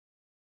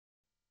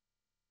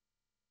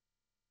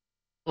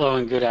Hello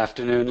and good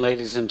afternoon,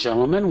 ladies and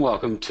gentlemen.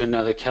 Welcome to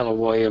another Keller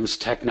Williams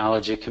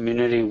Technology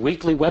Community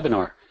Weekly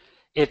Webinar.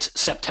 It's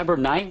September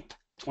 9th,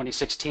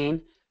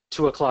 2016,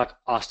 2 o'clock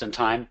Austin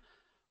time.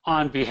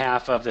 On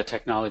behalf of the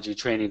technology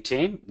training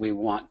team, we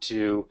want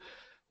to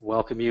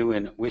welcome you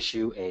and wish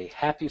you a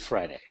happy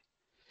Friday.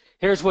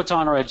 Here's what's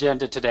on our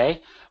agenda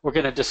today. We're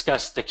going to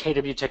discuss the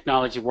KW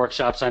Technology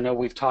workshops. I know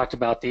we've talked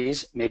about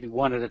these maybe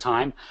one at a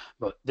time,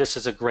 but this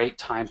is a great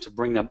time to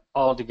bring them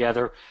all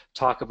together,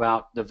 talk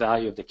about the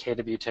value of the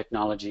KW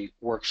Technology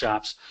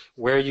workshops,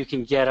 where you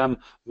can get them,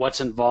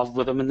 what's involved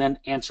with them, and then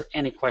answer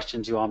any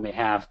questions you all may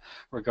have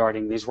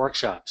regarding these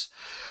workshops.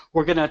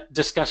 We're going to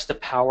discuss the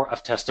power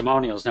of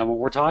testimonials. Now, when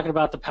we're talking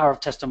about the power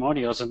of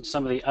testimonials and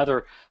some of the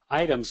other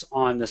items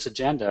on this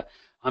agenda,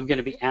 I'm going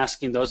to be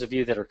asking those of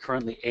you that are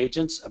currently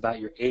agents about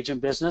your agent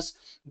business,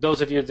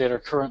 those of you that are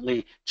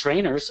currently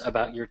trainers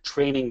about your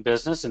training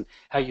business and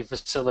how you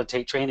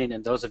facilitate training,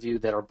 and those of you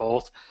that are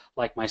both,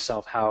 like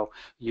myself, how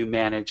you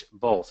manage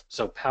both.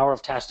 So power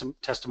of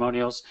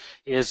testimonials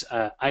is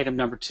item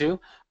number 2.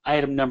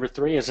 Item number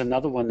 3 is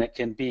another one that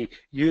can be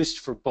used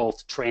for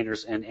both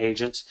trainers and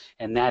agents,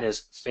 and that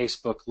is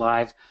Facebook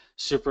Live.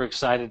 Super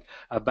excited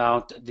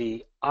about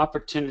the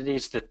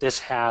opportunities that this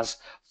has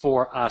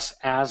for us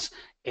as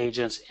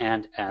agents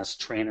and as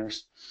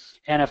trainers.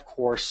 And of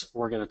course,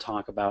 we're going to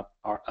talk about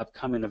our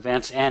upcoming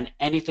events and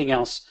anything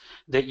else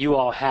that you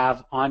all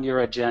have on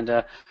your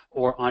agenda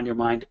or on your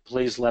mind.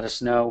 Please let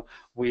us know.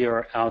 We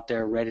are out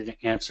there ready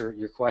to answer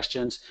your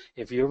questions.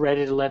 If you're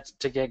ready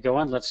to get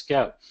going, let's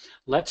go.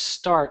 Let's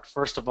start,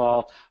 first of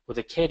all, with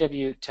the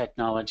KW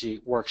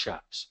Technology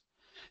workshops.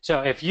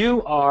 So if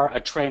you are a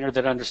trainer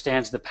that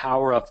understands the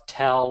power of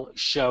tell,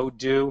 show,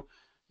 do,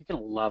 you're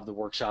going to love the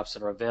workshops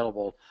that are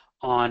available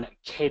on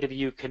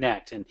KW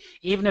Connect. And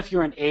even if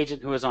you're an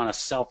agent who is on a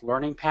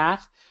self-learning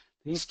path,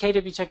 these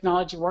KW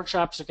Technology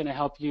workshops are going to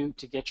help you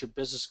to get your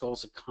business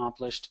goals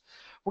accomplished.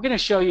 We're going to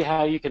show you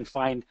how you can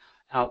find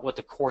out what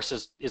the course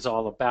is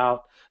all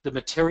about, the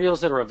materials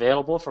that are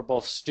available for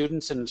both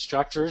students and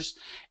instructors,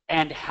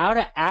 and how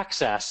to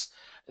access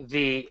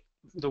the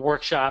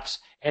workshops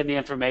and the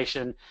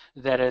information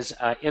that is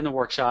in the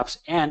workshops,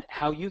 and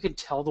how you can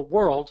tell the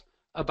world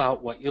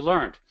about what you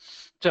learned.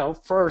 So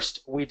first,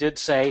 we did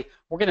say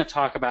we're going to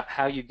talk about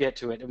how you get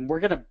to it, and we're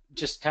going to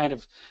just kind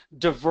of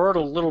divert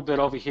a little bit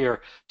over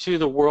here to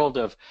the world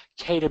of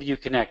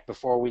KW Connect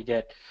before we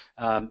get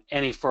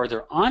any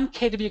further. On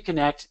KW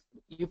Connect,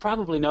 you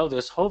probably know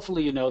this,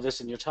 hopefully you know this,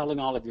 and you're telling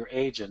all of your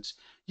agents,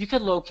 you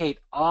can locate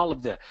all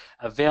of the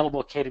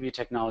available KW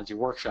Technology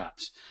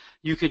workshops.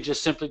 You can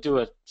just simply do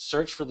a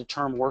search for the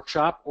term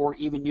workshop, or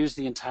even use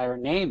the entire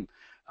name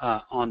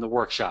on the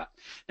workshop.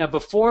 Now,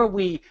 before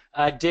we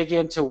dig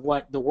into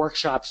what the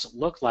workshops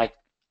look like,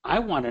 I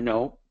want to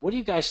know, what do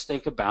you guys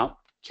think about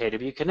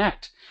KW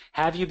Connect?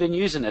 Have you been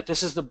using it?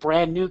 This is the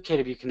brand new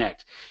KW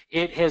Connect.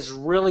 It has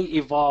really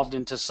evolved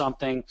into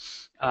something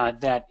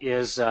that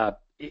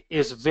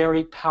is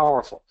very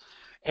powerful.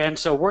 And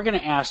so we're going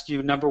to ask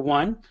you, number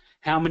one,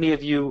 how many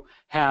of you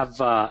have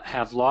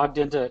logged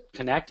into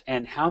Connect,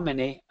 and how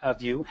many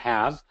of you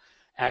have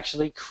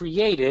actually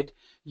created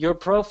your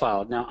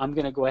profile? Now, I'm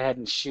going to go ahead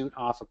and shoot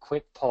off a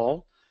quick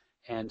poll,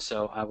 and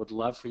so I would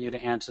love for you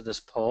to answer this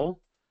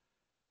poll.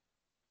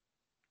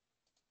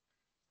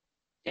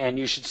 And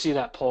you should see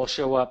that poll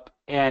show up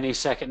any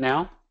second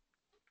now.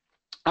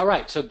 All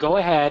right, so go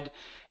ahead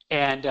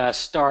and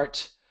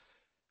start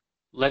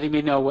letting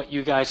me know what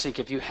you guys think,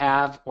 if you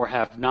have or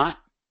have not.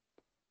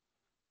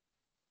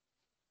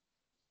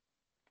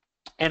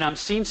 And I'm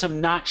seeing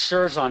some not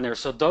sures on there.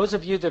 So those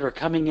of you that are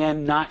coming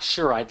in not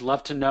sure, I'd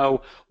love to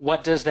know,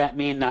 what does that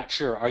mean, not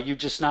sure? Are you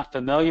just not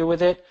familiar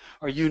with it?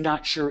 Are you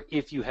not sure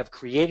if you have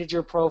created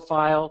your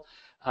profile?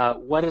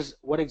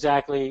 What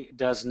exactly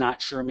does not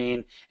sure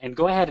mean? And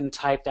go ahead and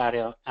type that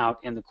out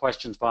in the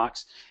questions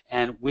box,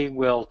 and we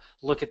will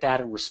look at that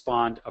and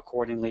respond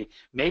accordingly.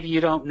 Maybe you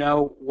don't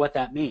know what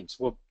that means.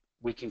 Well,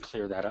 we can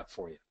clear that up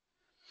for you.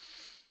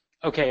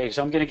 Okay,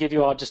 so I'm going to give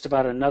you all just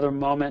about another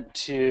moment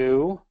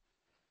to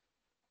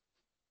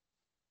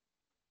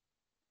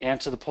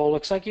answer the poll.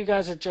 Looks like you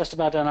guys are just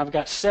about done. I've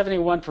got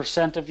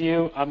 71% of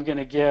you. I'm going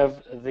to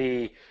give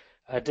the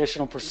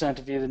additional percent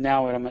of you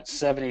now, and I'm at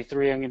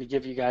 73. I'm going to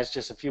give you guys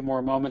just a few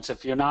more moments.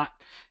 If you're not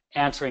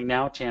answering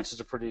now, chances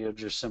are pretty you're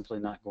just simply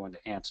not going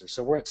to answer.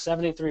 So we're at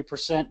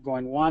 73%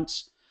 going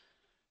once,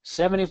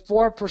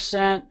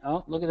 74%.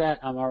 Oh, look at that.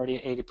 I'm already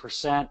at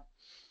 80%.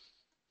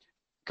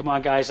 Come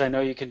on, guys. I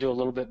know you can do a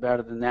little bit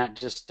better than that.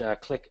 Just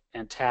click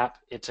and tap.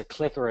 It's a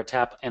click or a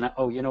tap. And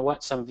oh, you know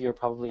what? Some of you are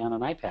probably on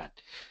an iPad,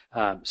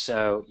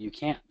 so you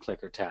can't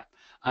click or tap.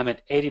 I'm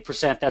at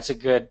 80%. That's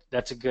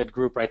a good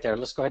group right there.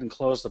 Let's go ahead and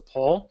close the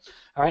poll.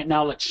 All right,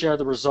 now let's share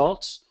the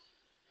results.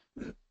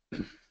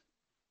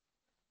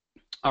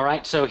 All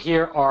right, so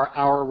here are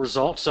our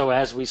results. So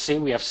as we see,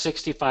 we have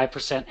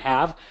 65%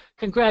 have.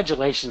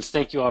 Congratulations.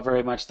 Thank you all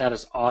very much. That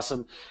is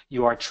awesome.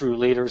 You are true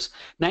leaders.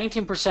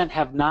 19%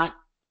 have not.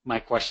 My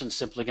question is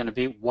simply going to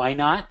be, why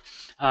not?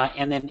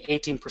 And then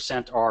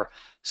 18% are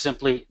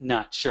simply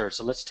not sure.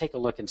 So let's take a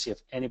look and see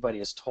if anybody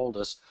has told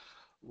us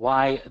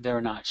why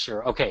they're not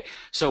sure. Okay,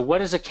 so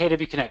what is a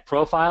KW Connect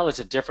profile? Is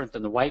it different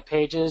than the white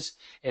pages?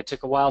 It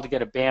took a while to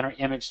get a banner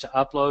image to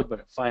upload, but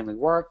it finally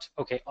worked.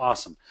 Okay,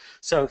 awesome.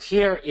 So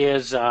here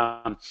is,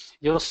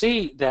 you'll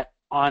see that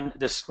on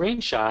the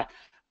screenshot,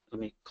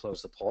 let me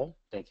close the poll.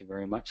 Thank you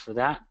very much for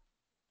that.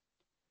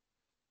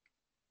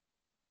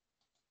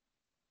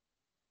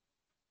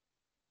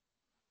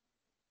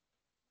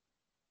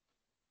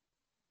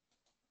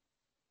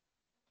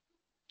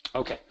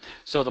 Okay,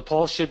 so the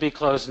poll should be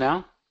closed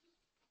now.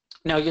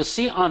 Now you'll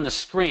see on the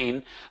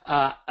screen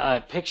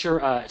a picture,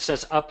 it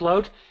says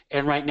upload,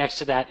 and right next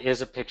to that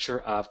is a picture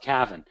of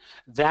Kevin.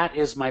 That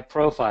is my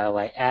profile.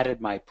 I added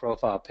my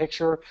profile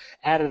picture,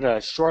 added a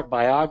short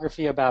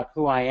biography about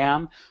who I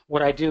am,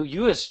 what I do.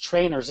 You as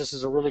trainers, this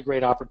is a really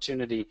great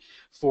opportunity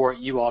for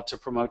you all to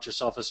promote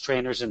yourself as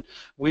trainers, and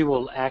we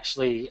will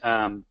actually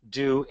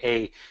do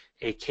a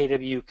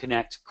KW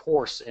Connect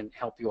course and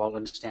help you all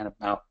understand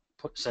about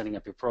setting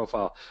up your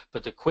profile.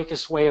 But the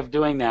quickest way of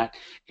doing that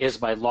is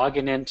by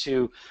logging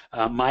into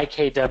My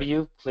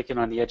KW, clicking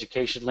on the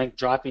education link,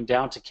 dropping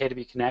down to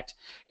KW Connect,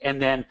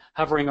 and then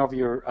hovering over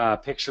your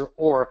picture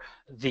or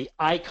the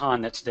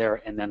icon that's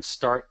there, and then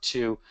start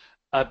to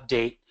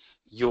update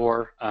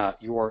your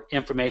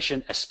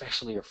information,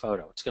 especially your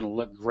photo. It's going to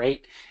look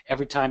great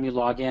every time you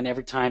log in.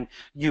 Every time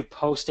you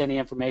post any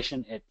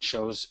information, it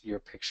shows your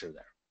picture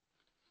there.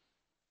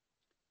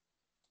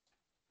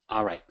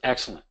 All right,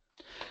 excellent.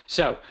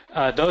 So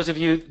those of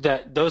you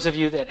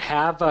that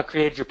have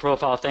created your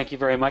profile, thank you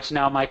very much.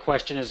 Now my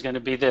question is going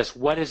to be this: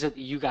 what is it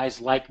that you guys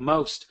like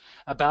most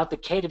about the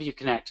KW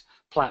Connect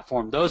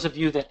platform? Those of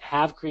you that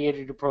have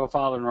created your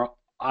profile and are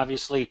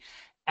obviously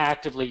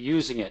actively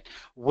using it,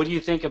 what do you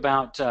think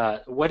about?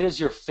 What is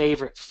your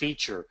favorite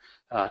feature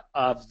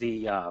of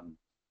the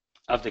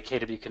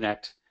KW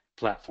Connect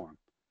platform?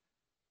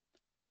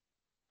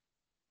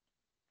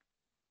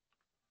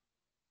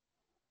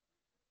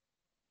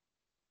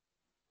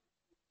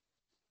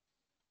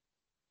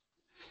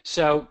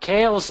 So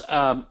Kales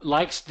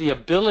likes the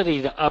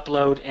ability to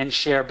upload and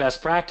share best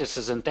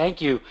practices, and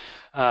thank you,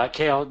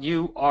 Kale.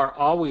 You are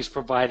always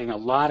providing a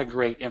lot of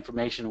great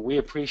information. We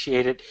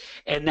appreciate it,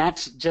 and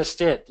that's just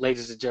it,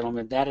 ladies and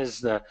gentlemen.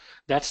 That's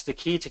the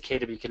key to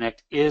KW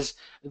Connect, is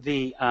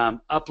the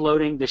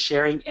uploading, the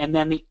sharing, and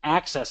then the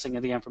accessing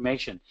of the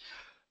information.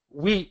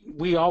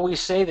 We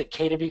always say that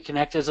KW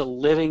Connect is a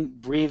living,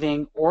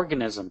 breathing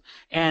organism,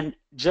 and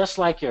just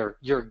like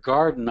your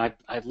garden,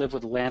 I live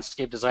with a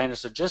landscape designer,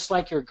 so just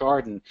like your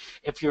garden,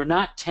 if you're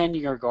not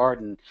tending your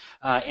garden,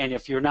 and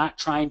if you're not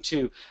trying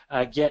to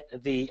get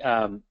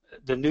the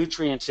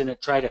nutrients in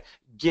it, try to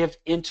give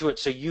into it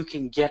so you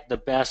can get the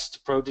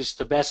best produce,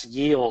 the best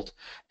yield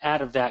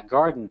out of that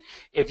garden.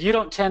 If you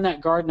don't tend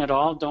that garden at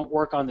all, don't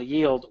work on the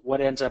yield,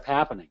 what ends up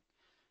happening?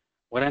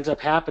 What ends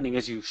up happening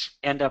is you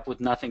end up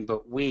with nothing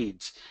but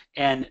weeds,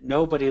 and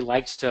nobody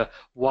likes to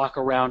walk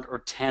around or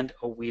tend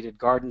a weeded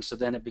garden, so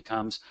then it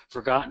becomes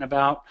forgotten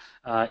about,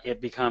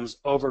 it becomes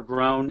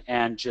overgrown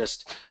and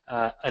just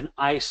an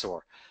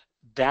eyesore.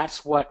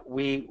 That's what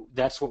we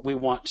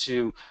want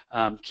to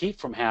keep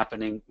from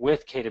happening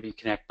with KW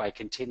Connect, by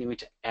continuing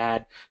to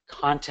add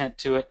content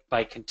to it,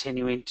 by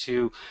continuing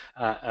to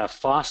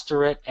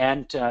foster it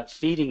and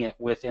feeding it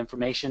with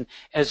information,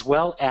 as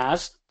well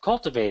as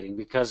cultivating,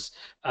 because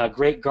a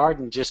great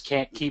garden just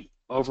can't keep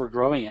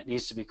overgrowing. It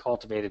needs to be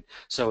cultivated,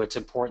 so it's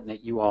important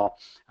that you all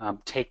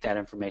take that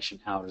information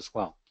out as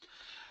well.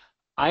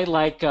 I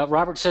like,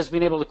 Robert says,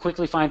 being able to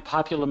quickly find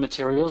popular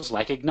materials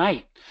like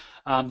Ignite.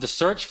 The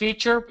search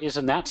feature,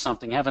 isn't that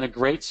something? Having a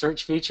great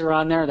search feature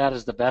on there, that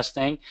is the best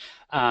thing.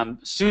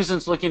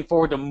 Susan's looking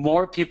forward to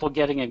more people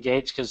getting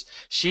engaged, because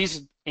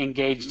she's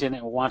engaged in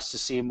it and wants to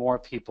see more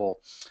people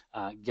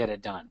get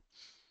it done.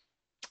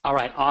 All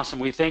right, awesome.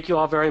 We thank you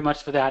all very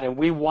much for that, and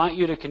we want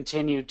you to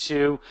continue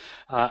to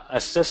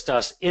assist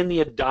us in the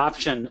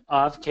adoption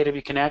of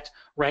KW Connect.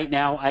 Right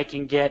now, I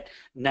can get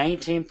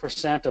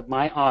 19% of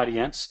my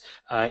audience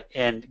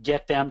and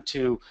get them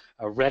to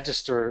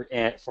register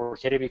for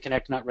KW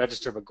Connect, not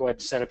register, but go ahead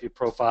and set up your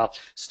profile,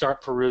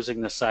 start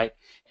perusing the site,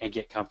 and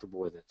get comfortable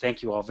with it.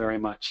 Thank you all very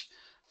much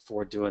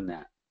for doing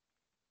that.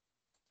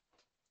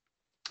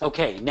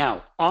 Okay,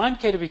 now on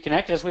KW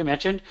Connect, as we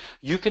mentioned,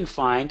 you can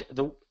find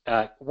the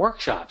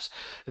workshops.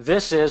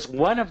 This is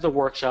one of the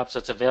workshops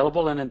that's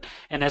available, and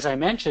as I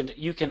mentioned,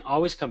 you can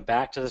always come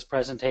back to this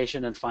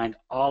presentation and find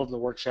all of the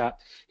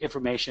workshop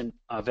information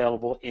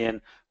available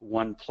in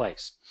one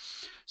place.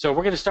 So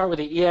we're going to start with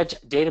the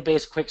eEdge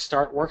Database Quick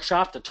Start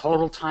Workshop. The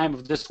total time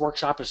of this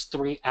workshop is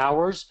 3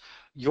 hours.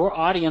 Your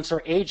audience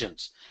are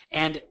agents,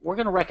 and we're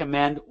going to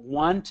recommend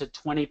 1 to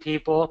 20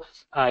 people.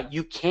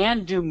 You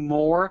can do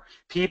more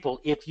people.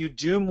 If you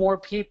do more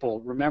people,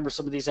 remember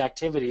some of these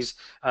activities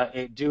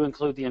do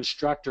include the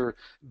instructor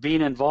being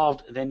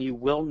involved, then you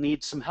will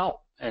need some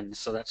help. And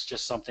so that's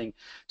just something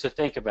to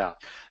think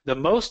about. The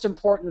most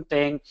important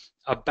thing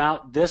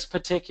about this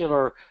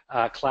particular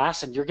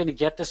class, and you're going to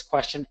get this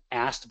question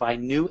asked by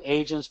new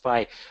agents,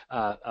 by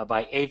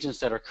agents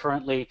that are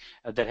currently,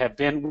 that have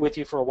been with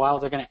you for a while,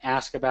 they're going to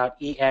ask about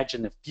eEdge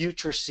and the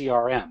future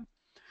CRM.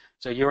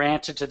 So your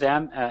answer to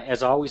them,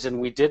 as always,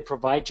 and we did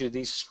provide you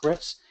these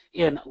scripts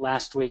in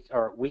last week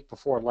or week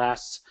before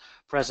last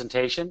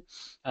presentation.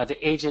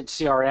 The agent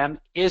CRM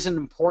is an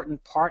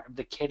important part of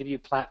the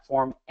KW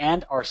platform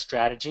and our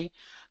strategy.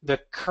 The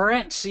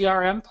current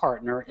CRM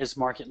partner is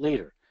Market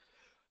Leader.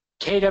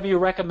 KW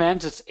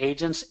recommends its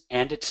agents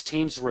and its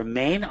teams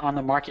remain on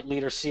the Market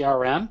Leader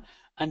CRM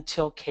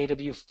until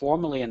KW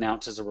formally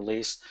announces a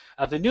release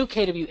of the new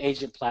KW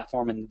agent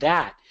platform, and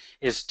that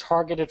is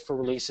targeted for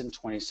release in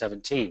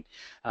 2017.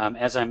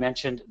 As I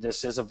mentioned,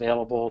 this is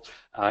available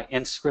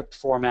in script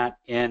format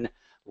in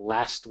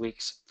last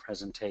week's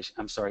presentation.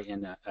 I'm sorry,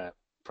 in a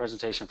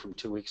presentation from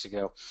 2 weeks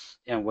ago.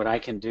 And what I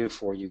can do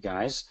for you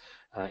guys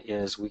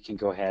is we can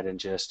go ahead and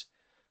just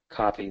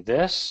copy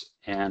this,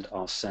 and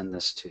I'll send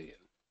this to you,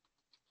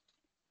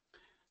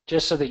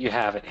 just so that you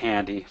have it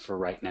handy for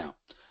right now.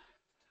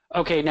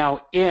 Okay,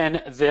 now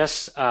in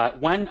this,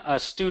 when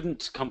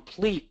students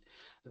complete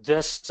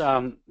this,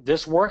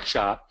 this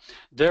workshop,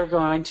 they're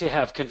going to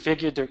have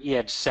configured their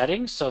eEdge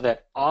settings so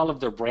that all of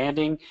their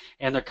branding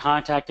and their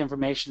contact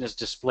information is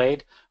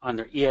displayed on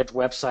their eEdge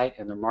website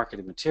and their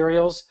marketing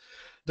materials.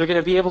 They're going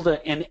to be able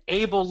to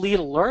enable lead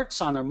alerts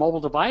on their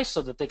mobile device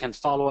so that they can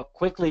follow up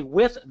quickly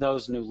with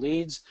those new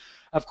leads.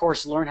 Of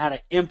course, learn how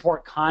to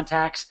import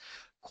contacts,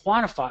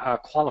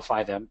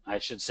 qualify them, I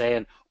should say,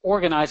 and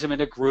organize them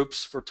into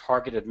groups for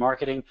targeted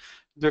marketing.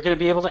 They're going to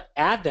be able to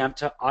add them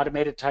to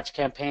automated touch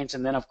campaigns,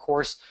 and then, of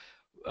course,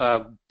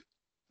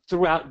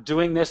 throughout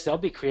doing this, they'll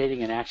be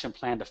creating an action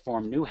plan to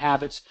form new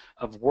habits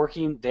of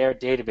working their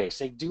database.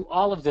 They do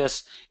all of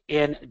this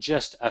in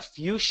just a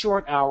few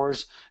short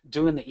hours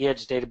doing the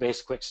eEdge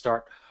Database Quick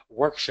Start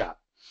workshop.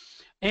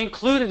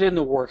 Included in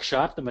the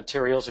workshop, the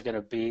materials are going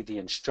to be the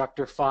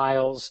instructor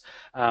files.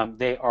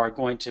 They are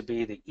going to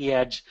be the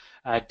eEdge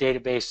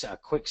Database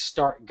Quick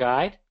Start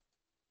Guide.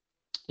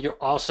 You're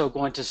also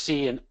going to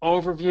see an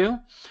overview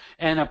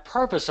and a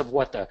purpose of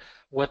what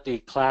the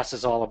class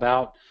is all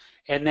about.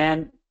 And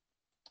then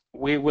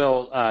we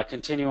will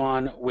continue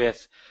on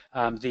with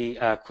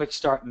the Quick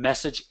Start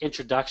message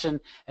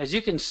introduction. As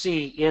you can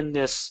see in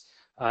this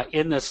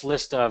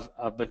list of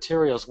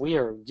materials, we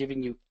are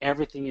giving you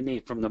everything you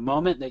need. From the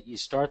moment that you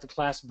start the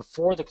class,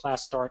 before the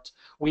class starts,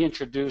 we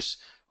introduce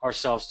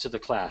ourselves to the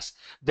class.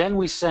 Then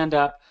we send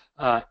up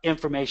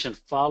information,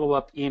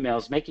 follow-up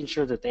emails, making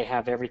sure that they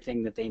have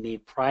everything that they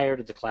need prior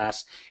to the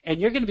class. And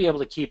you're going to be able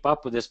to keep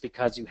up with this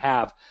because you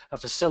have a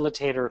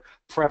facilitator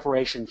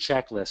preparation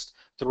checklist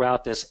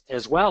throughout this,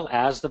 as well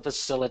as the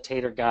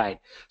facilitator guide.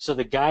 So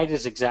the guide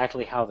is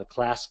exactly how the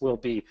class will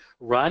be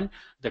run.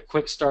 The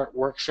Quick Start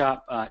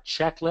Workshop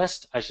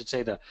checklist, I should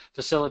say the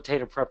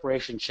facilitator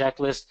preparation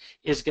checklist,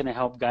 is going to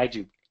help guide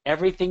you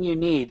everything you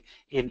need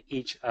in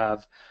each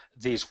of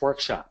these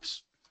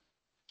workshops.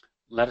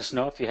 Let us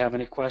know if you have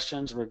any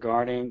questions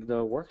regarding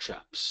the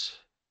workshops.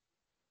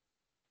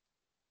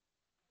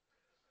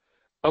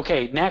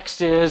 Okay, next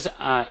is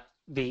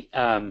the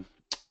KW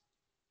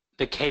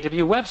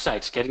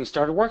websites getting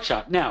started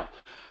workshop. Now,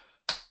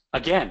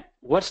 again,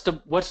 what's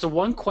the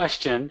one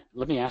question?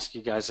 Let me ask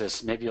you guys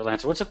this. Maybe you'll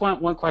answer. What's the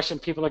one question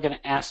people are going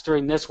to ask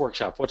during this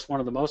workshop? What's one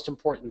of the most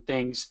important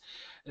things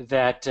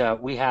that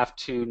we have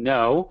to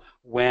know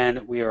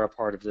when we are a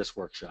part of this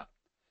workshop?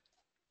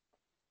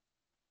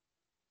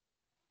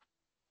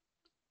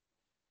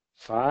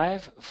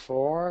 5,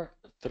 4,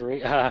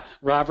 3.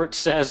 Robert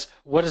says,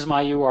 what is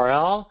my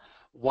URL?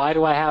 Why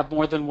do I have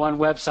more than one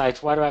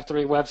website? Why do I have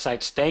 3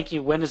 websites? Thank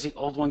you. When is the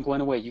old one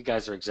going away? You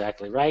guys are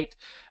exactly right.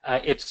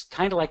 It's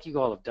kind of like you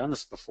all have done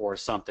this before or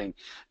something.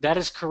 That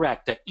is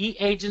correct. The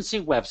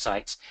eAgency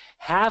websites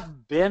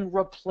have been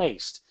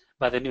replaced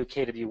by the new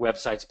KW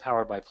websites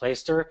powered by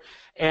Playster,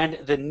 and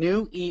the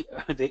new eAgency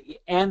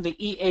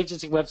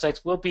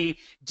websites will be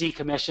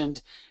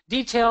decommissioned.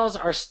 Details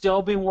are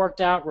still being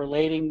worked out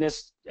relating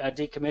this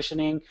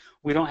decommissioning.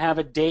 We don't have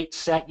a date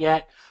set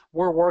yet.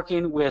 We're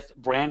working with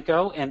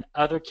Brandco and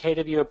other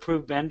KW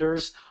approved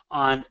vendors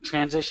on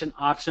transition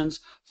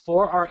options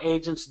for our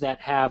agents that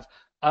have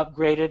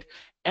upgraded.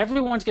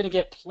 Everyone's going to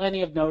get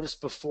plenty of notice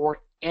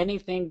before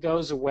anything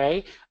goes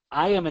away.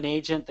 I am an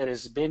agent that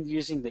has been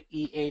using the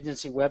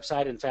eAgency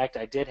website. In fact,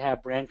 I did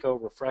have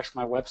Brandco refresh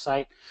my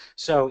website.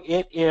 So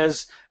it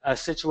is a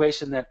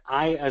situation that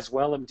I as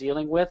well am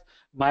dealing with.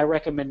 My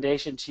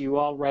recommendation to you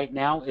all right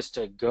now is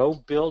to go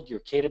build your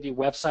KW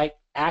website,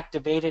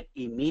 activate it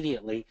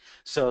immediately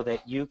so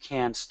that you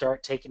can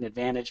start taking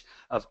advantage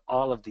of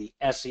all of the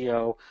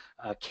SEO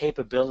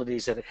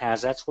capabilities that it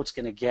has. That's what's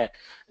going to get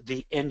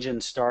the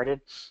engine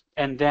started.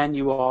 And then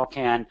you all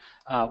can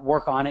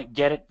work on it,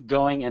 get it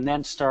going, and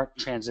then start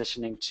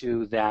transitioning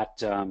to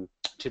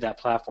that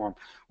platform.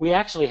 We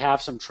actually have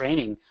some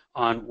training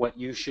on what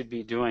you should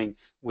be doing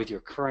with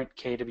your current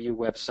KW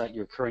website,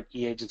 your current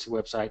eAgency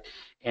website,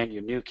 and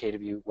your new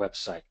KW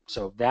website.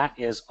 So that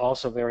is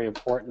also very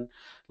important.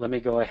 Let me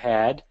go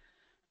ahead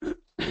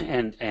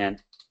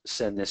and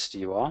send this to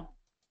you all.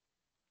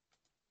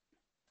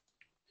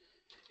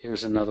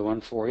 Here's another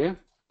one for you.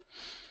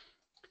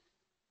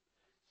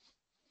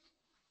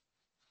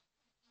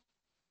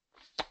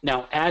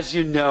 Now, as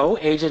you know,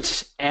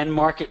 agents and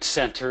market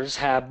centers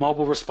have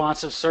mobile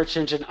responsive search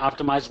engine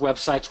optimized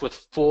websites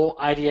with full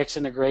IDX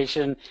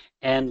integration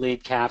and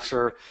lead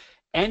capture.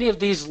 Any of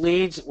these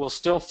leads will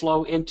still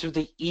flow into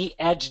the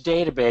eEdge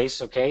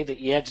database, okay? The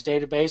eEdge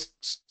database,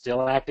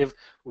 still active.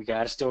 We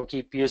got to still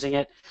keep using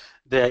it.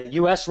 The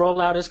US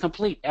rollout is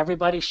complete.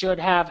 Everybody should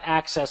have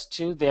access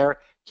to their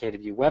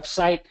KW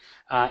website.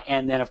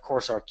 And then, of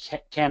course, our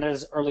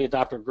Canada's early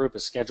adopter group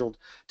is scheduled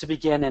to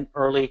begin in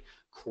early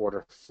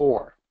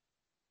Q4.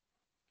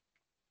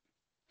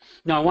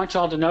 Now, I want you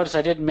all to notice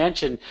I didn't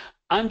mention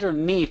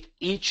underneath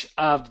each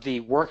of the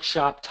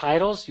workshop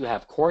titles, you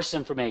have course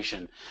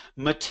information,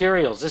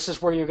 materials. This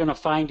is where you're going to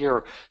find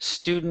your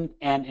student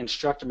and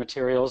instructor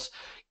materials.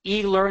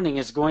 E-learning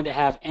is going to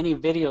have any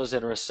videos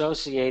that are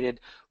associated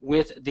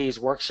with these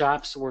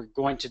workshops. We're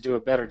going to do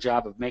a better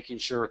job of making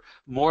sure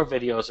more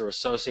videos are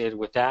associated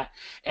with that.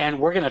 And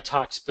we're going to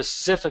talk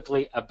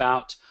specifically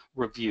about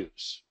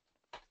reviews.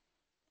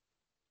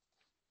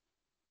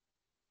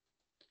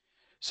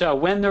 So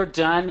when they're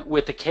done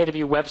with the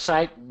KW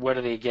website, what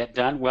do they get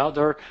done? Well,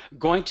 they're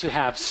going to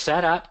have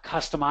set up,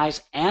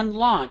 customized, and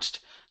launched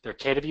their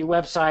KW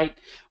website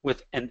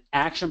with an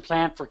action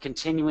plan for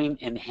continuing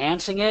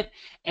enhancing it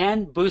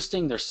and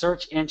boosting their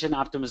search engine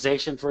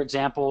optimization, for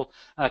example,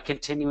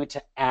 continuing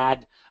to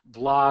add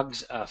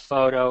blogs,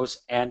 photos,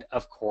 and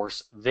of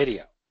course,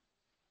 video.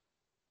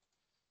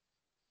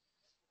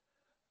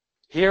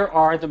 Here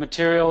are the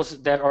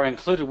materials that are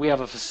included. We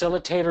have a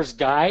facilitator's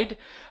guide.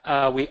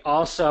 We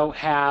also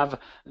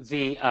have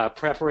the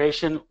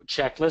preparation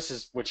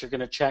checklist, which you're going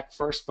to check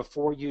first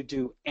before you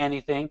do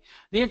anything.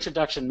 The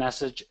introduction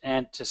message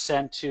and to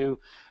send to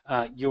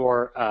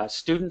your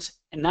students.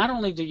 And not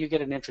only do you get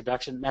an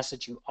introduction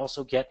message, you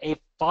also get a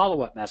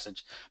follow-up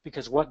message,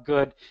 because what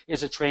good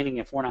is a training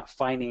if we're not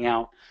finding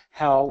out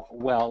how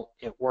well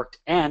it worked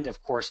and,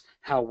 of course,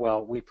 how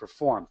well we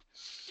performed.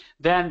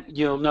 Then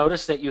you'll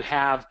notice that you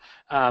have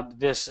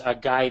this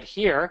guide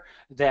here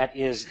that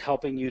is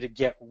helping you to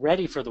get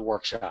ready for the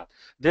workshop.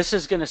 This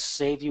is going to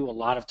save you a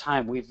lot of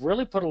time. We've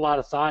really put a lot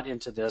of thought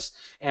into this,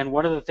 and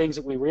one of the things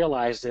that we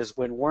realized is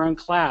when we're in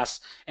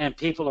class and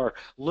people are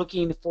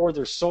looking for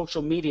their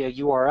social media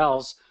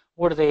URLs,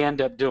 what do they end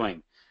up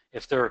doing?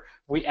 If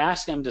we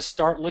ask them to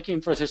start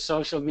looking for their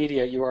social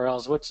media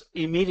URLs, what's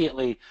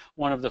immediately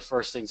one of the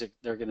first things that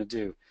they're going to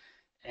do?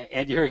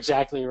 And you're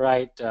exactly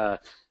right,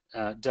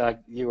 Doug,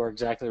 you are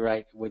exactly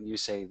right when you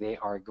say they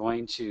are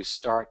going to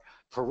start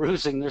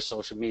perusing their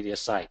social media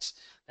sites.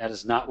 That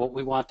is not what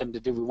we want them to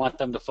do. We want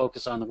them to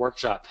focus on the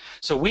workshop.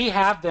 So we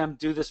have them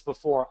do this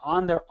before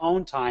on their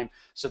own time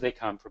so they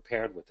come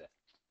prepared with it.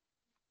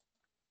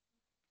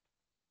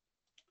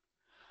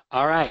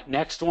 All right,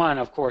 next one,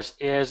 of course,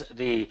 is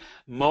the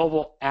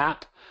mobile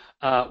app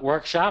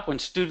workshop. When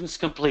students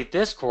complete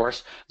this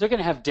course, they're going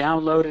to have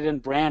downloaded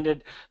and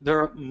branded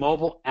their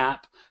mobile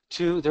app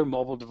to their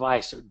mobile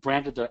device, or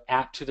branded their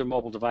app to their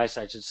mobile device,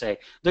 I should say.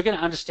 They're going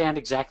to understand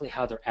exactly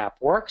how their app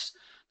works.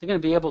 They're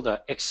going to be able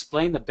to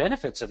explain the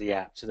benefits of the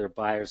app to their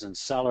buyers and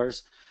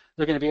sellers.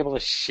 They're going to be able to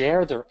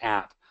share their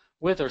app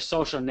with their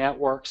social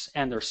networks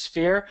and their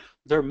sphere,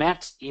 their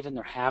METs, even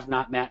their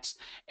have-not METs,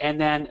 and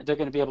then they're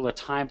going to be able to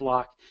time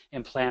block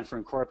and plan for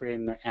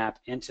incorporating their app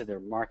into their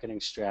marketing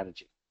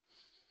strategy.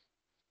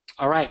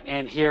 All right,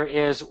 and here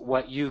is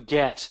what you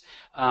get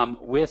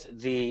with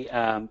the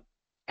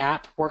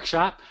app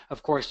workshop.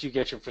 Of course, you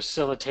get your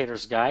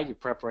facilitator's guide, your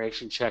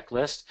preparation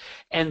checklist,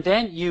 and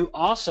then you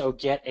also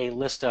get a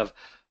list of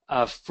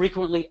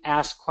frequently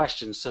asked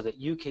questions so that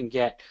you can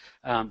get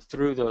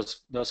through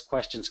those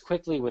questions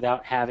quickly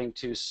without having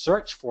to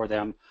search for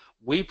them.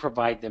 We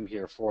provide them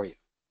here for you.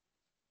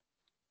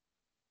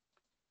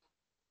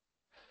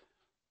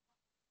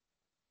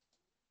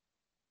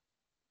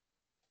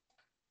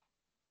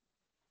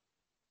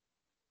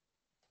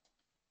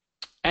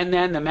 And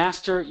then the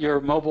master your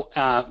mobile,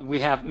 we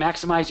have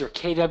maximize your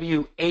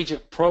KW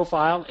agent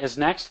profile is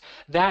next.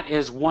 That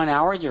is 1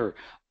 hour. Your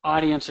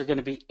audience are going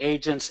to be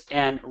agents,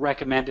 and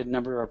recommended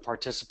number of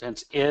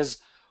participants is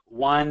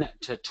 1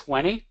 to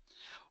 20.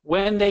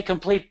 When they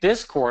complete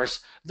this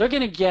course, they're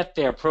going to get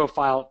their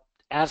profile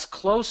as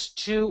close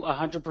to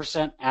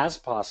 100% as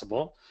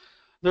possible.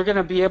 They're going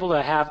to be able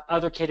to have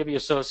other KW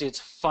associates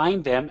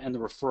find them in the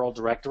referral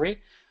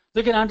directory.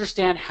 They're going to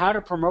understand how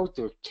to promote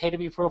their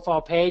KW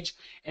profile page,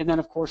 and then,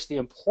 of course, the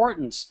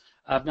importance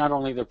of not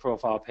only their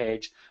profile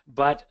page,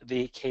 but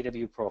the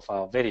KW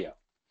profile video.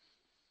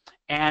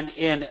 And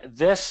in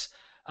this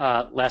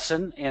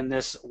lesson, in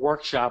this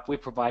workshop, we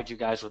provide you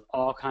guys with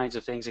all kinds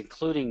of things,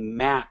 including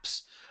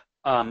maps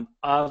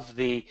of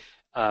the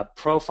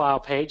profile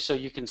page, so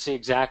you can see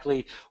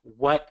exactly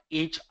what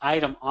each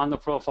item on the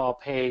profile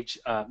page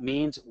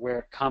means, where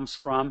it comes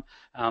from,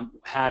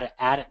 how to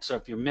add it. So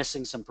if you're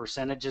missing some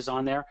percentages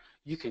on there,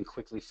 you can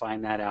quickly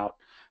find that out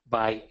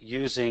by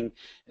using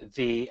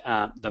the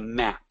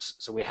maps.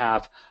 So we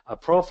have a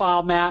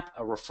profile map,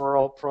 a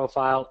referral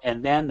profile,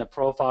 and then the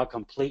profile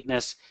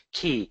completeness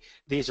key.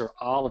 These are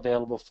all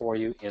available for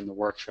you in the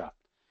workshop.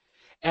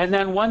 And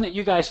then one that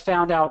you guys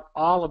found out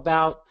all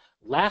about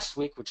last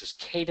week, which is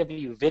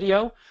KW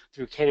Video.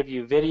 Through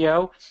KW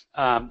Video,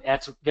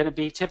 that's going to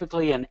be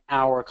typically an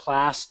hour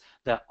class.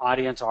 The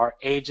audience are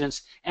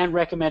agents, and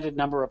recommended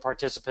number of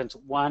participants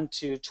 1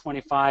 to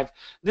 25.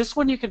 This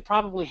one you can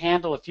probably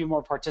handle a few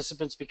more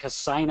participants because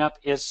sign up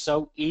is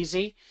so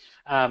easy.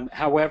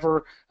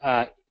 However,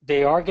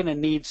 they are going to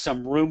need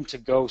some room to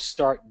go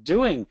start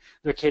doing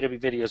their KW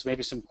videos,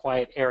 maybe some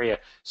quiet area,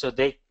 so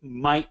they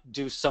might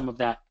do some of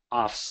that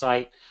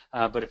off-site,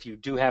 but if you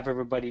do have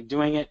everybody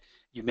doing it,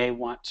 you may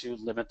want to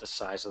limit the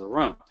size of the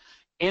room.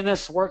 In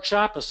this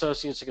workshop,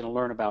 associates are going to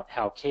learn about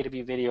how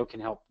KW Video can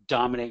help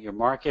dominate your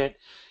market.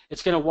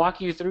 It's going to walk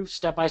you through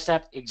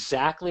step-by-step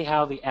exactly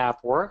how the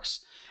app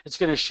works. It's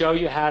going to show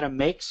you how to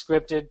make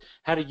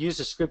how to use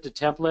the scripted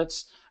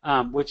templates,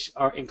 which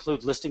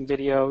include listing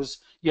videos.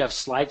 You have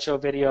slideshow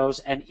videos,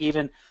 and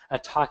even a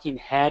talking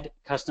head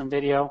custom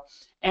video.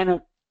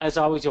 And as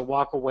always, you'll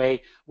walk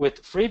away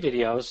with free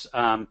videos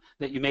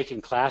that you make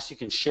in class. You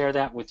can share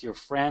that with your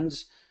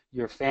friends,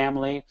 your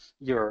family,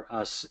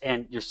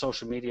 and your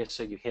social media,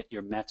 so you hit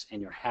your METs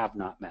and your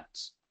have-not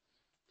METs.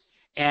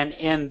 And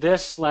in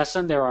this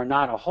lesson, there are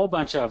not a whole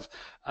bunch of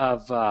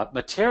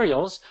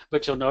materials,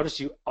 but you'll notice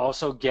you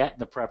also get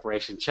the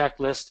preparation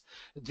checklist,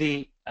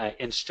 the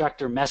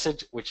instructor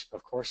message, which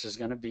of course is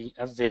going to be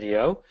a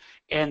video,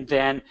 and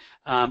then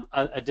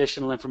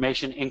additional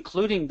information,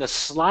 including the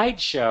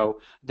slideshow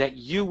that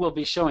you will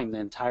be showing. The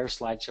entire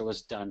slideshow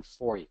is done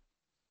for you.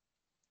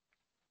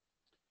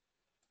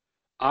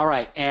 All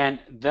right, and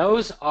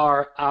those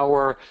are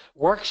our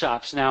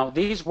workshops. Now,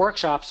 these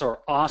workshops are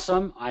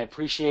awesome. I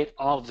appreciate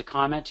all of the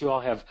comments you all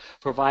have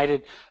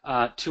provided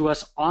to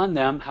us on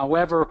them.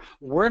 However,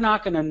 we're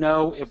not going to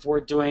know if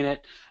we're doing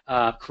it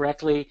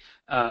correctly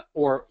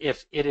or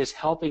if it is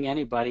helping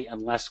anybody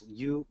unless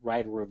you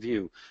write a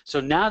review.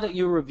 So now that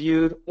you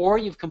reviewed or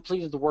you've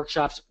completed the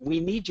workshops, we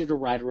need you to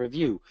write a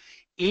review.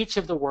 Each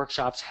of the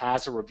workshops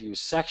has a review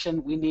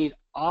section. We need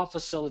all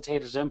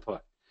facilitators'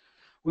 input.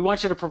 We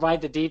want you to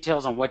provide the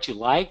details on what you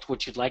liked,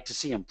 what you'd like to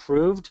see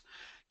improved.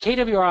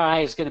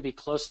 KWRI is going to be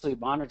closely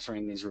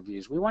monitoring these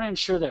reviews. We want to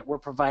ensure that we're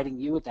providing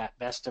you with that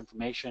best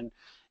information,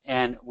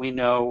 and we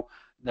know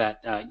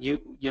that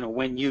you know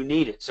when you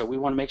need it. So we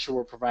want to make sure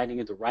we're providing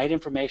you the right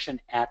information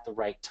at the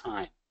right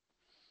time.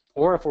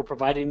 Or if we're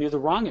providing you the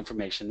wrong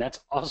information,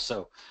 that's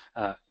also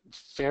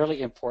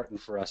fairly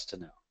important for us to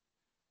know.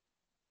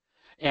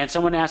 And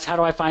someone asked, how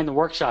do I find the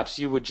workshops?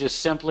 You would just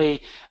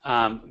simply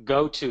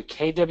go to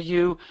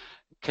KW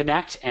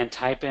Connect and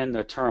type in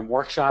the term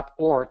workshop,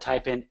 or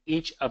type in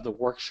each of the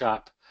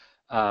workshops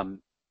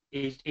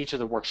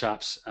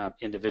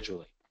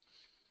individually.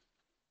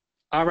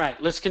 All right,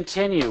 let's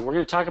continue. We're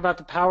going to talk about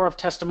the power of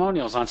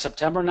testimonials. On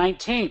September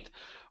 19th,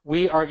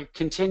 we are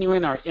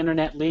continuing our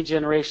Internet Lead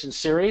Generation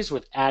series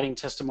with adding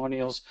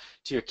testimonials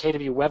to your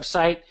KW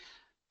website.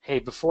 Hey,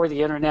 before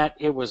the Internet,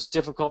 it was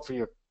difficult for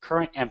your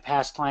current and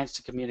past clients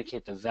to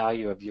communicate the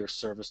value of your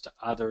service to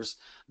others.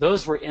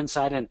 Those were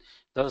inside and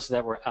those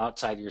that were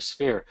outside your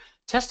sphere.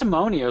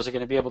 Testimonials are going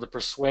to be able to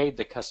persuade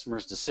the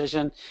customer's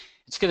decision.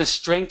 It's going to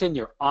strengthen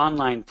your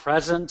online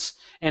presence,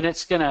 and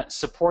it's going to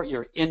support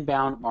your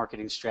inbound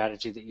marketing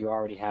strategy that you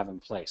already have in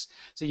place.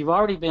 So you've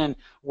already been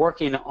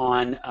working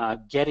on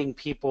getting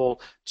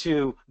people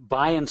to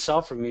buy and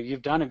sell from you.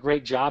 You've done a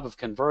great job of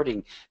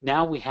converting.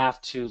 Now we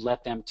have to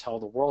let them tell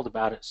the world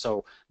about it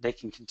so they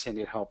can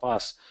continue to help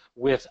us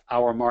with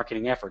our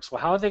marketing efforts.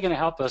 Well, how are they going to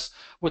help us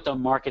with the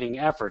marketing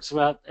efforts?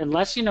 Well,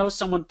 unless you know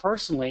someone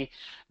personally,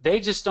 they're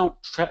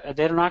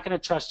not going to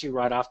trust you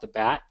right off the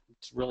bat.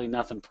 It's really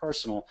nothing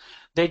personal.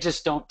 They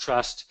just don't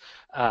trust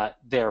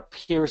their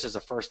peers as a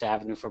first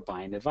avenue for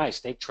buying advice.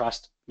 They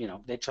trust,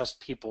 they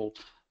trust people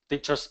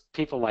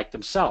like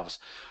themselves,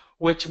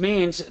 which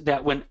means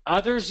that when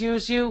others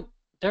use you,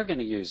 they're going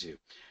to use you.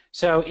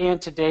 So in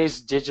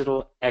today's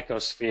digital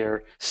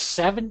ecosphere,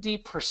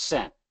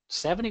 70%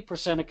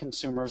 of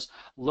consumers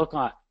look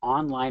at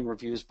online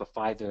reviews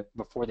before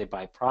they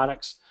buy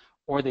products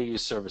or they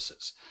use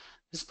services.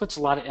 This puts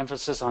a lot of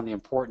emphasis on the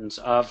importance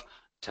of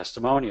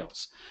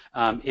testimonials.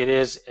 It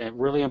is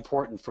really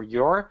important for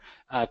your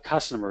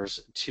customers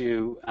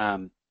to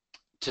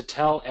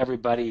tell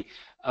everybody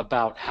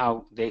about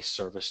how they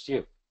serviced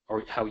you,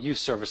 or how you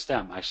serviced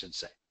them, I should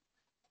say.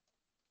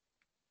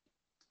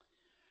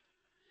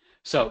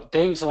 So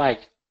things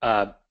like,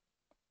 I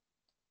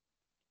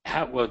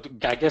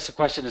guess the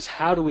question is,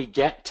 how do we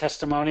get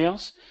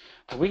testimonials?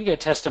 we can get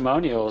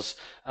testimonials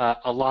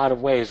a lot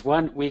of ways.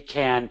 One, we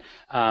can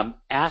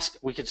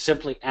we could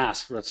simply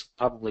ask. That's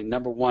probably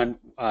number one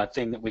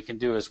thing that we can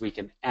do is we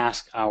can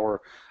ask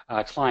our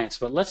clients.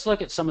 But let's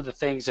look at some of the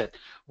things that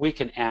we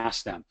can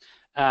ask them.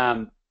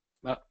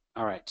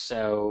 All right,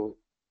 so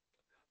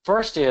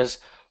first is,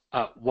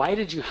 why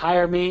did you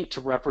hire me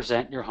to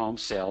represent your home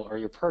sale or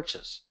your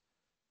purchase?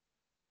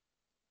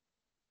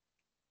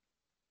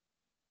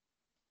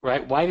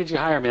 Right? Why did you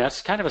hire me?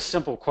 That's kind of a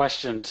simple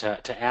question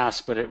to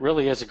ask, but it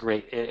really is a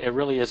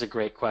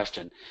great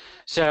question.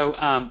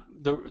 So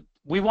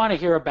we want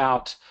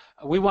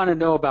to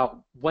know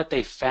about what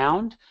they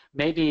found.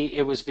 Maybe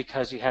it was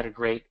because you had a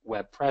great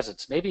web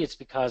presence. Maybe it's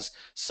because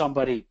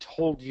somebody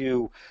told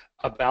you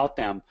about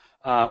them,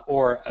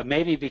 or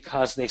maybe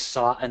because they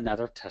saw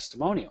another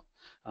testimonial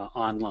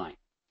online.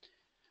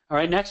 All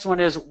right, next one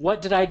is,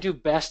 what did I do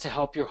best to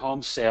help your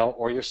home sale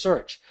or your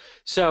search?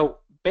 So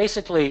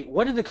basically,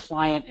 what did the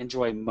client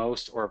enjoy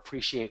most or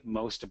appreciate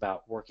most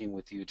about working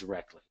with you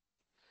directly?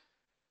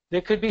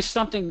 It could be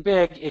something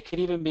big, it could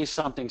even be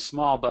something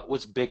small, but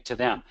what's big to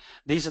them.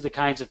 These are the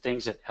kinds of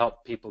things that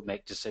help people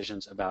make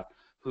decisions about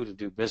who to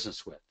do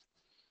business with.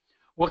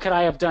 What could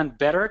I have done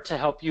better to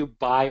help you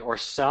buy or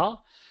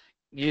sell?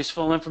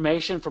 Useful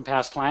information from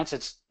past clients.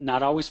 It's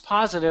not always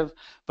positive,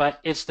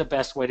 but it's the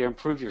best way to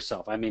improve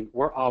yourself. I mean,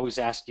 we're always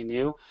asking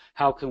you,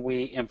 how can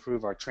we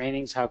improve our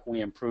trainings? How can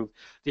we improve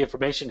the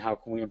information? How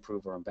can we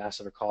improve our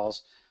ambassador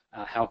calls?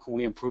 How can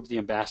we improve the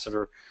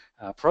ambassador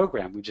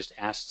program? We just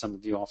asked some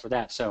of you all for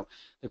that. So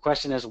the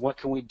question is, what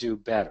can we do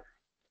better?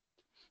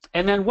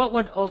 And then what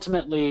would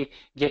ultimately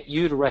get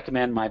you to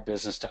recommend my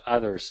business to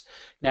others?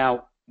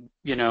 Now,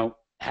 you know,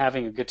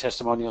 having a good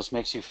testimonials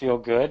makes you feel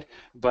good,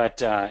 but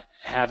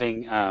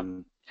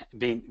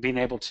being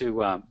able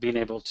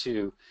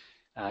to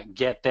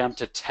get them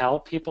to tell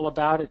people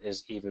about it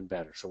is even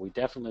better. So we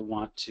definitely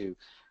want to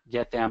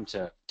get them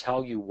to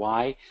tell you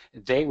why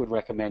they would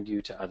recommend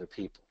you to other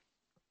people.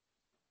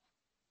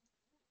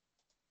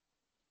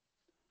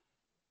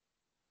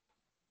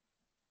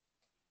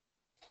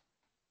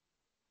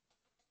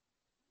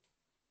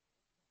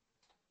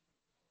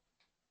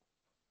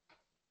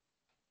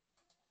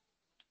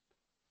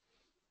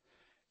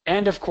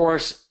 And of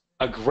course,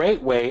 a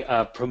great way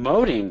of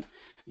promoting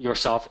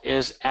yourself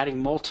is adding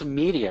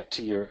multimedia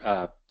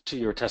to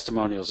your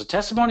testimonials. A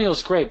testimonial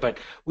is great, but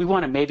we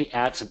want to maybe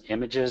add some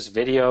images,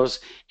 videos,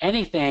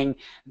 anything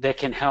that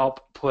can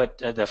help put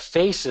the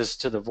faces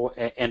to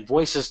the and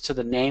voices to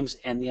the names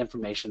and the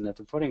information that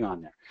they're putting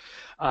on there.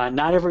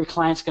 Not every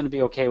client's going to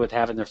be okay with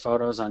having their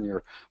photos on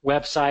your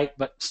website,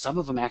 but some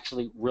of them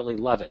actually really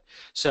love it.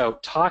 So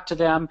talk to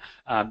them,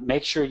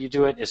 make sure you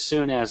do it as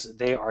soon as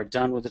they are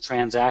done with the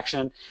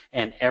transaction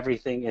and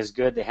everything is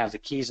good. They have the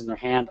keys in their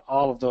hand.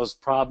 All of those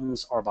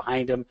problems are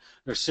behind them.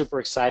 They're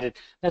super excited.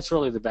 That's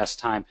really the best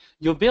time.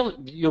 You'll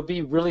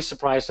be really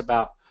surprised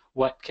about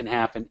what can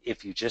happen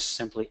if you just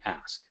simply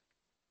ask.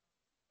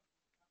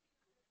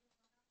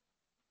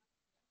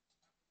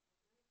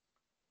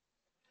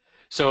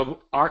 So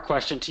our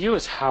question to you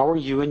is, how are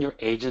you and your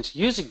agents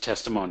using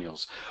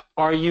testimonials?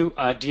 Do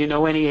you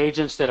know any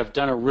agents that have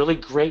done a really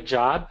great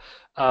job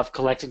of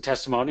collecting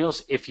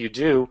testimonials? If you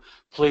do,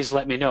 please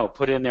let me know.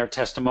 Put in their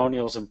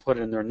testimonials and put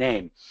in their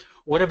name.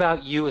 What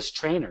about you as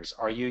trainers?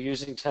 Are you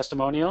using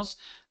testimonials?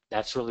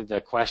 That's really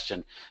the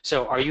question.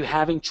 So are you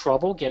having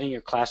trouble getting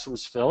your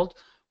classrooms filled?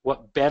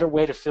 What better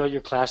way to fill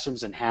your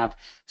classrooms and have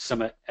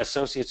some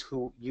associates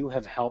who you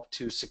have helped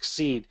to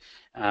succeed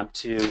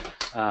to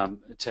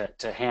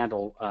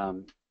handle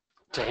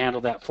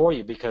that for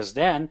you, because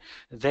then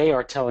they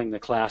are telling the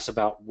class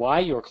about why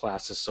your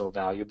class is so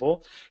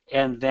valuable,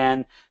 and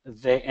then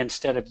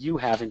instead of you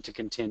having to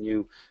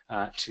continue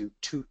to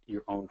toot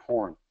your own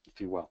horn,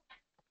 if you will.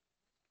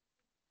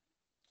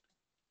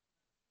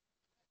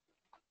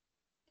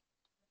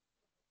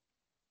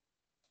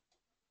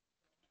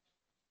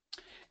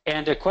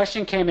 And a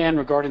question came in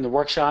regarding the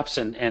workshops,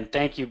 and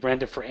thank you,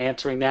 Brenda, for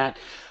answering that.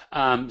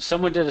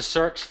 Someone did a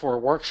search for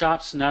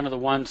workshops. None of the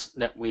ones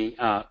that we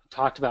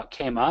talked about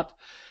came up.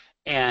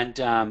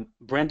 And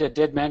Brenda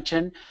did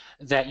mention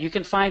that you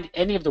can find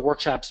any of the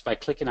workshops by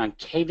clicking on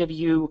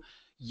KWU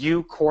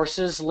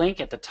courses link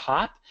at the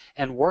top,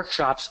 and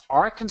workshops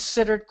are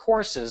considered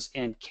courses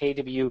in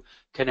KW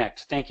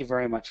Connect. Thank you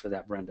very much for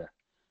that, Brenda.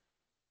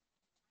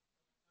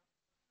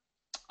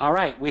 All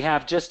right, we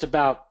have just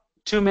about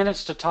 2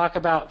 minutes to talk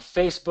about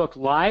Facebook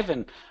Live,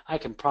 and I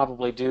can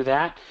probably do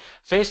that.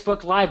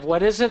 Facebook Live,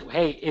 what is it?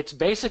 Hey, it's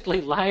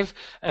basically live.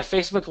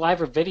 Facebook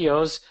Live are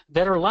videos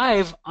that are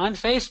live on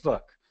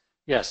Facebook.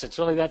 Yes, it's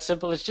really that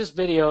simple. It's just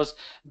videos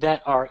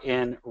that are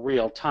in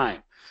real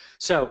time.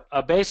 So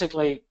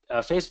basically,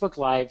 Facebook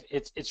Live,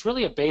 it's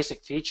really a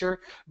basic feature,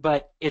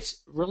 but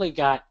it's really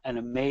got an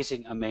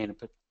amazing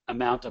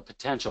amount of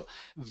potential.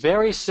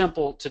 Very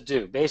simple to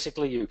do.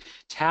 Basically, you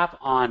tap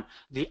on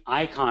the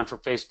icon for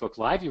Facebook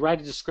Live, you write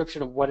a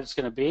description of what it's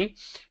going to be.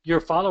 Your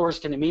followers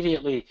can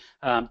immediately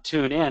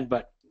tune in,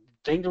 but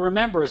thing to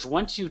remember is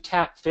once you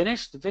tap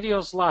finish, the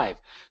video's live.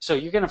 So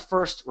you're going to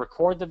first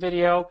record the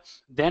video,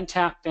 then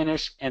tap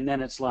finish, and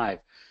then it's live.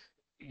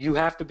 You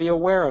have to be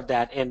aware of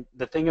that. And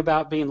the thing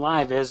about being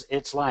live is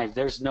it's live.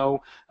 There's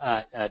no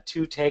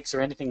two takes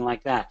or anything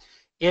like that.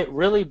 It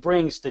really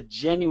brings the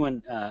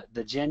genuine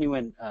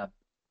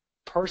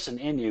person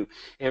in you.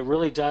 It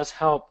really does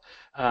help.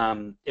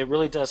 It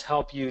really does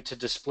help you to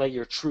display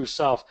your true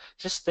self.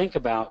 Just think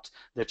about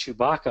the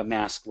Chewbacca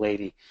mask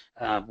lady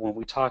when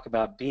we talk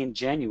about being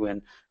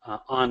genuine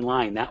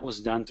online. That was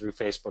done through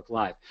Facebook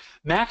Live.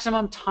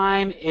 Maximum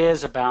time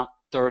is about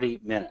 30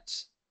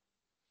 minutes.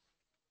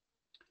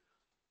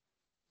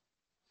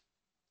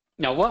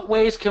 Now, what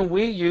ways can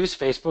we use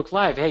Facebook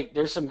Live? Hey,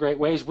 there's some great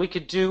ways. We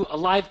could do a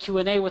live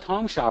Q&A with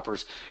home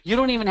shoppers. You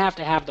don't even have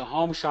to have the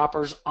home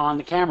shoppers on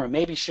the camera.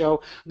 Maybe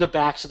show the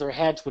backs of their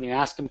heads when you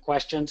ask them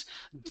questions.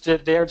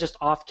 They're just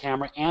off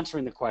camera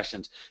answering the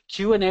questions.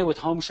 Q&A with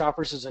home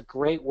shoppers is a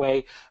great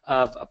way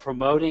of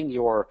promoting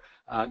your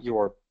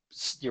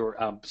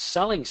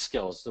selling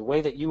skills, the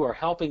way that you are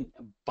helping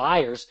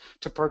buyers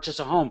to purchase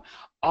a home.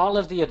 All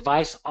of the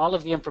advice, all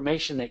of the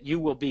information that you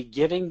will be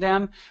giving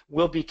them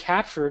will be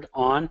captured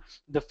on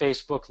the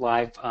Facebook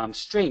Live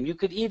stream. You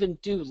could even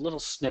do little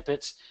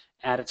snippets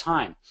at a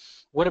time.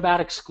 What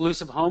about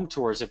exclusive home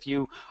tours if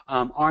you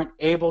aren't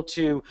able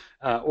to,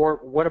 or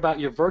what about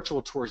your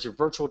virtual tours? Your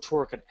virtual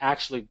tour could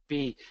actually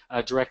be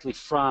directly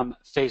from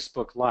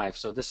Facebook Live.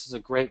 So this is a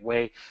great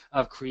way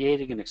of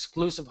creating an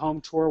exclusive home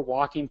tour,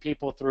 walking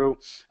people through,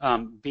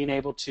 being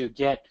able to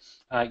get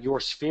your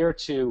sphere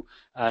to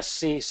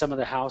see some of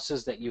the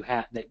houses that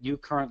you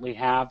currently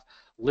have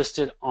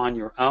listed on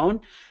your own.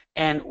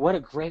 And what a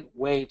great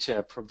way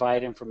to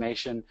provide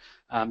information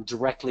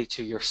directly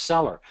to your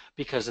seller,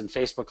 because in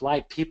Facebook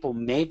Live, people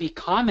may be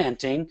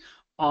commenting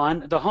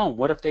on the home.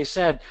 What if they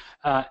said,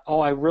 oh,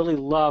 I really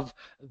love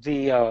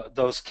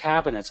those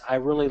cabinets, I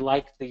really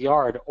like the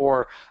yard,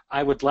 or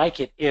I would like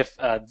it if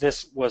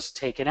this was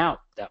taken out.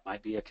 That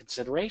might be a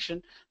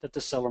consideration that the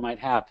seller might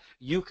have.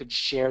 You could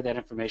share that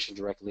information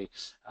directly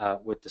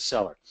with the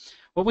seller.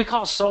 What we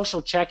call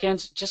social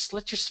check-ins, just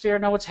let your sphere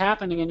know what's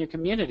happening in your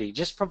community.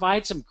 Just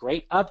provide some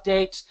great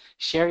updates,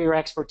 share your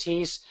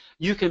expertise.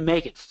 You can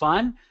make it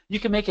fun, you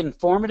can make it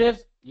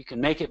informative, you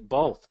can make it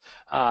both.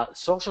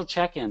 Social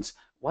check-ins,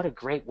 what a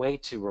great way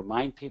to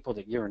remind people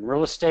that you're in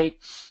real estate.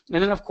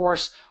 And then, of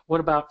course,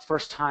 what about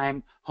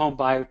first-time home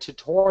buyer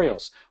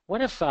tutorials?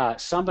 What if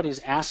somebody's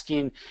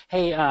asking,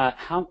 hey,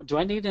 how do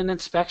I need an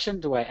inspection?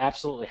 Do I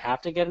absolutely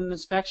have to get an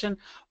inspection?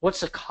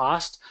 What's the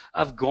cost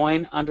of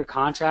going under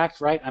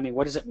contract, right? I mean,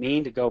 what does it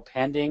mean to go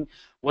pending?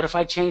 What if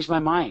I change my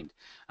mind?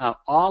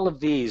 All of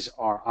these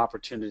are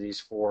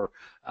opportunities for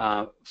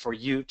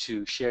you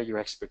to share your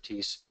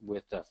expertise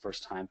with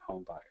first-time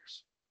home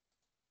buyers.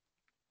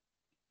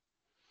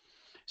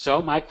 So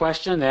my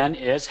question then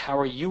is, how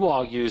are you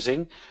all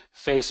using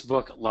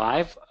Facebook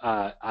Live?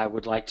 I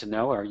would like to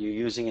know, are you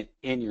using it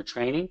in your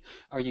training?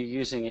 Are you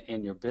using it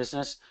in your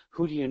business?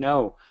 Who do you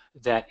know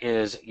that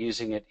is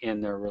using it in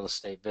their real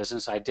estate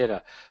business? I did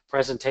a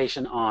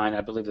presentation on,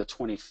 I believe, the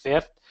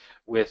 25th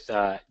with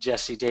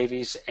Jesse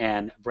Davies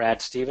and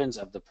Brad Stevens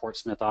of the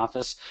Portsmouth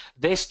office.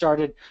 They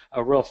started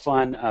a real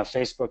fun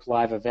Facebook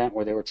Live event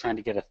where they were trying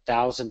to get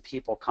 1,000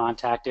 people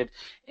contacted,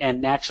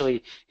 and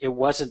naturally it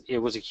was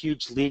a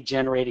huge lead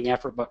generating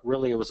effort, but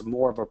really it was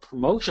more of a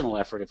promotional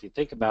effort if you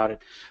think about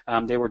it.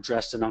 They were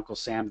dressed in Uncle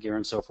Sam gear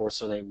and so forth,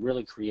 so they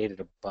really created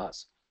a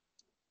buzz.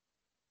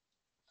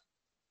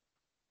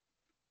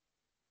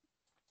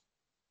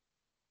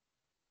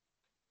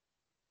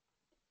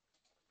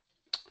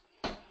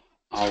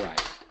 All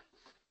right.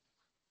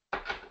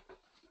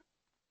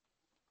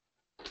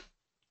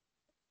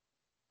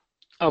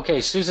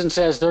 Okay, Susan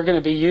says they're going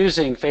to be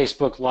using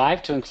Facebook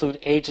Live to include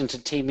agents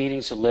and team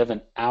meetings who live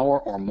an hour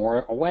or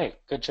more away.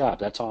 Good job.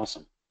 That's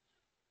awesome.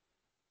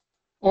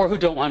 Or who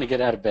don't want to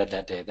get out of bed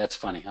that day. That's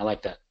funny. I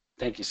like that.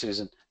 Thank you,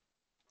 Susan.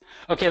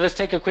 Okay, let's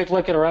take a quick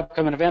look at our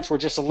upcoming events. We're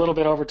just a little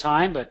bit over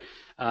time, but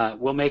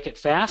we'll make it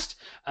fast.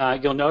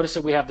 You'll notice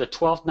that we have the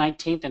 12th,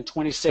 19th, and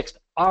 26th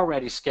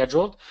already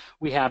scheduled.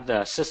 We have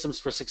the Systems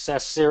for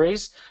Success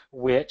series,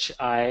 which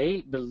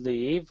I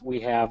believe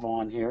we have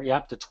on here.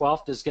 Yep, the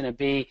 12th is going to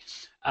be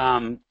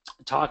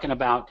talking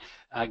about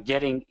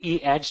getting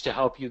eEdge to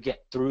help you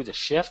get through the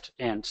shift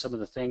and some of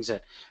the things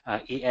that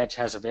eEdge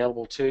has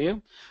available to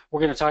you.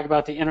 We're going to talk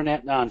about the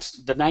internet.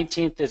 The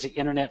 19th is the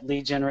Internet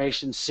Lead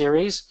Generation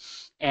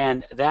series,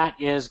 and that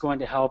is going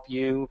to help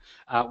you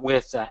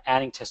with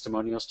adding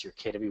testimonials to your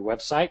KW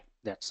website.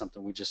 That's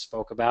something we just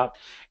spoke about.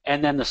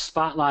 And then the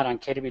Spotlight on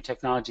KW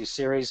Technology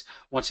series.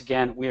 Once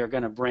again, we are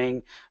going to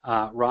bring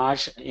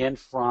Raj in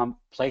from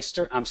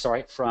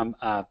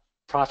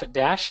Profit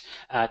Dash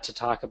to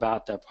talk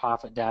about the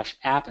Profit Dash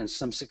app and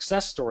some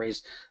success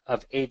stories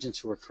of agents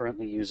who are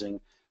currently using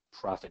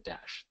Profit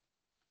Dash.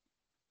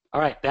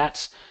 All right,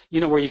 that's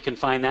where you can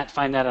find that.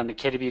 Find that on the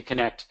KW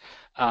Connect.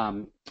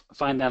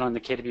 Find that on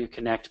the KW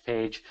Connect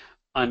page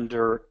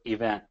under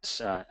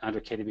events,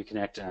 under KW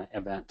Connect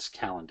events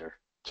calendar,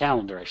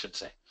 I should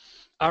say.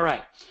 All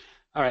right,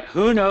 All right,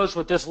 who knows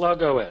what this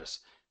logo is?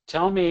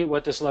 Tell me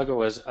what this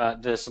logo is.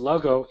 This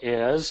logo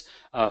is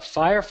a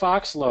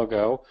Firefox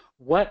logo.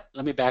 What?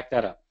 Let me back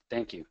that up.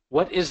 Thank you.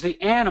 What is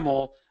the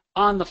animal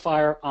on the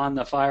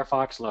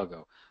Firefox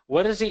logo?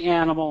 What is the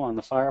animal on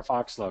the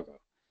Firefox logo?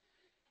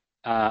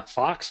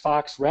 Fox,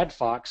 fox, red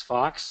fox,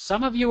 fox.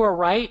 Some of you are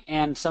right,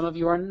 and some of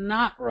you are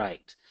not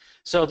right.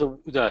 So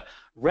the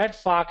red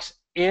fox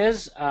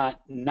is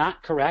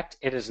not correct.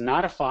 It is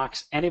not a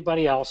fox.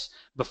 Anybody else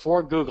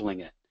before Googling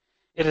it?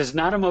 It is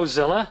not a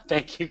Mozilla.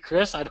 Thank you,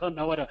 Chris. I don't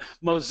know what a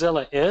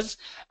Mozilla is.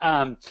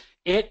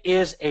 It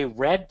is a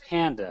red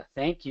panda.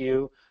 Thank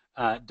you,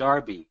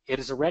 Darby. It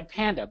is a red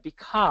panda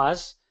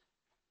because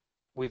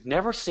we've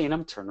never seen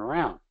them turn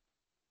around.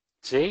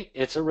 See,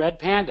 it's a red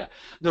panda.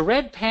 The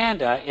red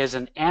panda is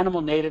an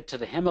animal native to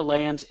the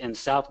Himalayas in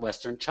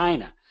southwestern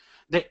China.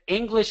 The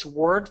English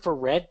word for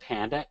red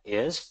panda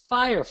is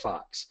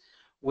Firefox,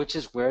 which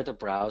is where the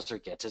browser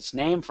gets its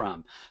name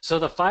from. So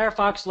the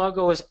Firefox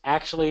logo is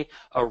actually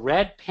a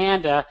red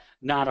panda,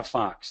 not a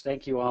fox.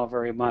 Thank you all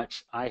very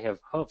much. I have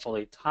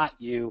hopefully taught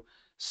you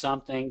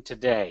something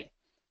today.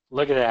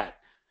 Look at that.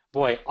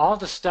 Boy, all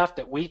the stuff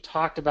that we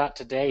talked about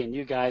today, and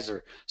you guys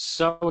are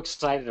so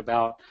excited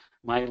about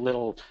my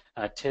little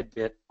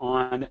tidbit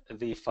on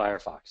the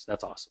Firefox.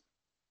 That's awesome.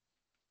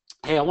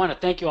 Hey, I want to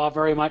thank you all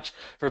very much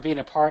for being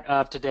a part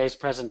of today's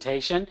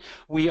presentation.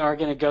 We are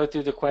going to go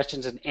through the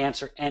questions and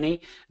answer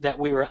any that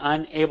we were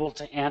unable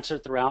to answer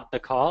throughout the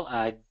call.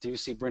 I do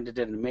see Brenda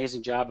did an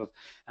amazing job of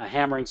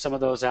hammering some of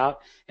those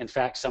out. In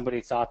fact,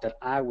 somebody thought that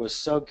I was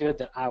so good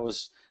that I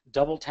was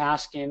double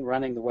tasking,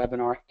 running the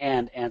webinar,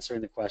 and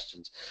answering the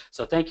questions.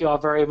 So thank you all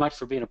very much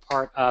for being a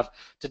part of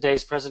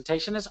today's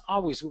presentation. As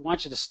always, we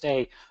want you to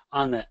stay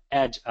on the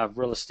edge of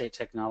real estate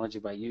technology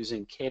by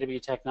using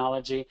KW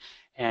Technology,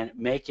 and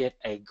make it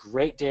a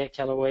great day at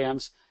Keller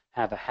Williams.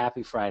 Have a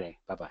happy Friday.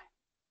 Bye-bye.